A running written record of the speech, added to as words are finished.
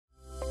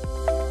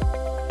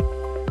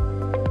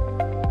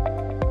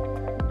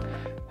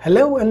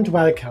Hello and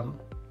welcome!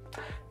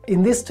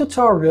 In this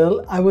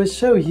tutorial I will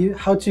show you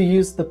how to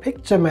use the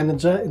Picture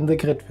Manager in the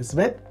GridVis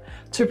Web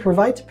to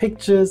provide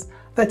pictures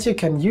that you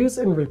can use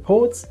in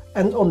reports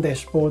and on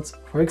dashboards,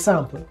 for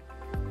example.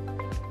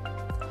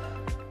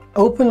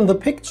 Open the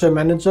Picture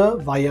Manager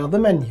via the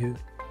menu.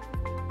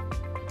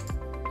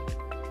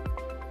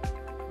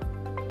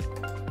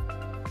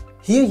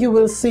 Here you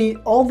will see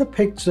all the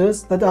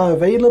pictures that are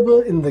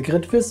available in the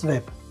GridVis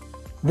Web.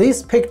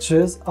 These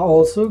pictures are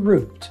also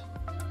grouped.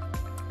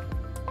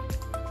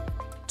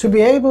 To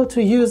be able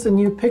to use a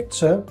new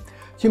picture,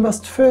 you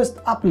must first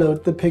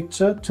upload the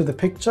picture to the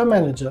Picture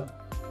Manager.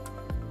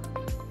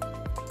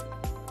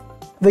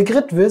 The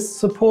GridVis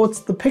supports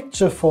the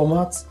picture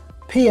formats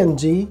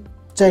PNG,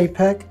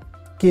 JPEG,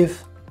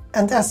 GIF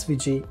and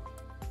SVG.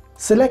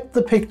 Select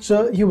the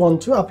picture you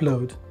want to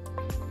upload.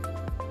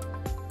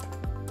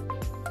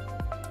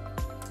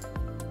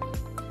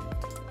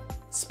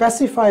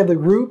 Specify the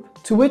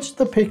group to which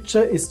the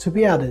picture is to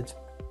be added.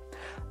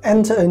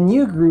 Enter a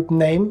new group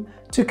name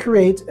to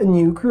create a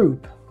new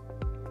group.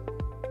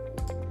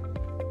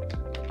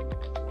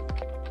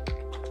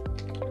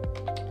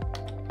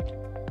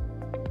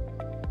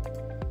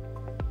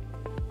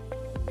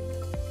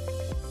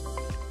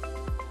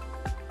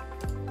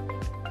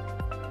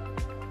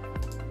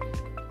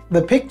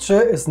 The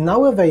picture is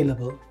now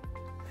available.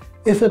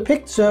 If a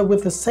picture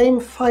with the same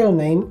file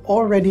name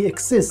already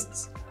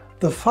exists,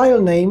 the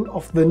file name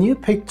of the new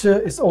picture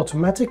is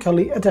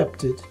automatically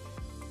adapted.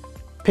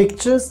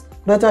 Pictures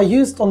that are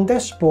used on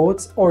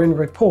dashboards or in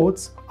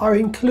reports are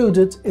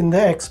included in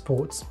their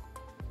exports.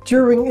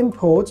 During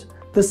import,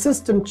 the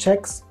system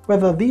checks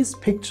whether these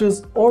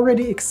pictures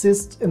already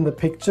exist in the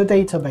picture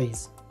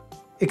database.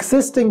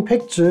 Existing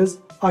pictures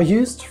are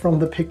used from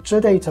the picture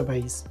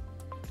database.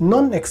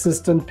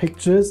 Non-existent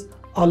pictures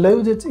are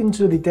loaded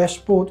into the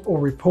dashboard or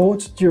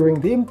report during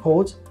the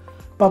import,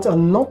 but are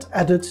not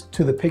added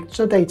to the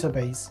picture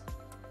database.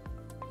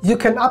 You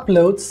can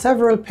upload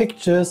several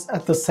pictures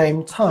at the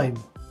same time.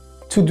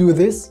 To do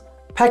this,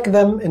 pack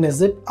them in a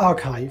zip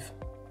archive.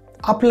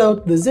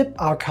 Upload the zip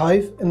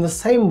archive in the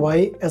same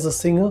way as a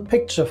single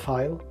picture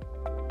file.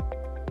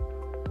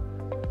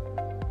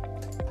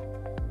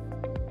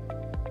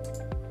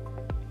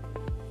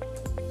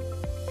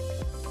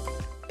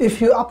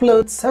 If you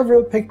upload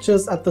several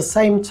pictures at the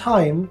same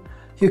time,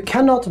 you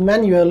cannot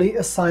manually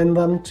assign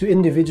them to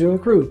individual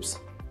groups.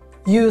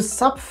 Use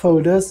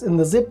subfolders in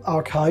the zip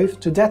archive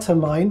to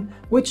determine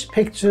which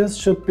pictures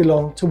should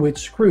belong to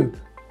which group.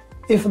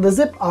 If the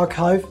zip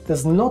archive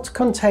does not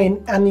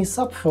contain any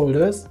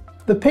subfolders,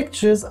 the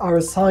pictures are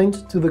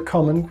assigned to the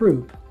common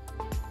group.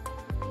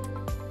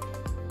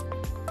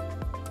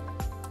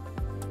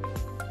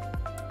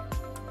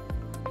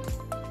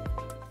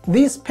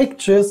 These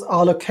pictures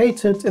are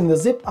located in the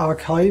zip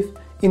archive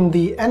in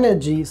the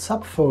Energy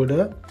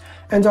subfolder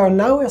and are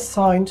now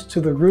assigned to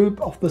the group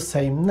of the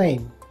same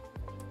name.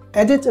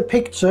 Edit a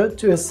picture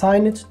to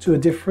assign it to a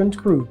different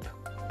group.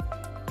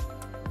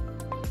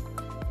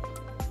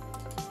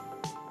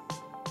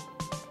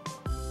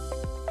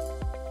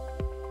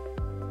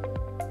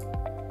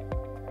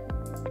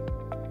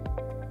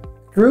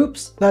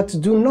 Groups that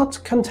do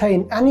not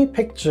contain any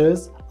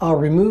pictures are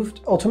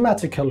removed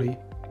automatically.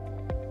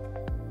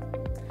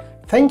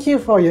 Thank you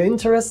for your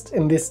interest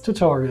in this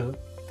tutorial.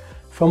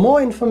 For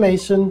more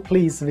information,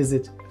 please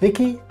visit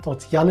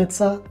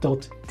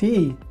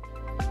wiki.janitza.de.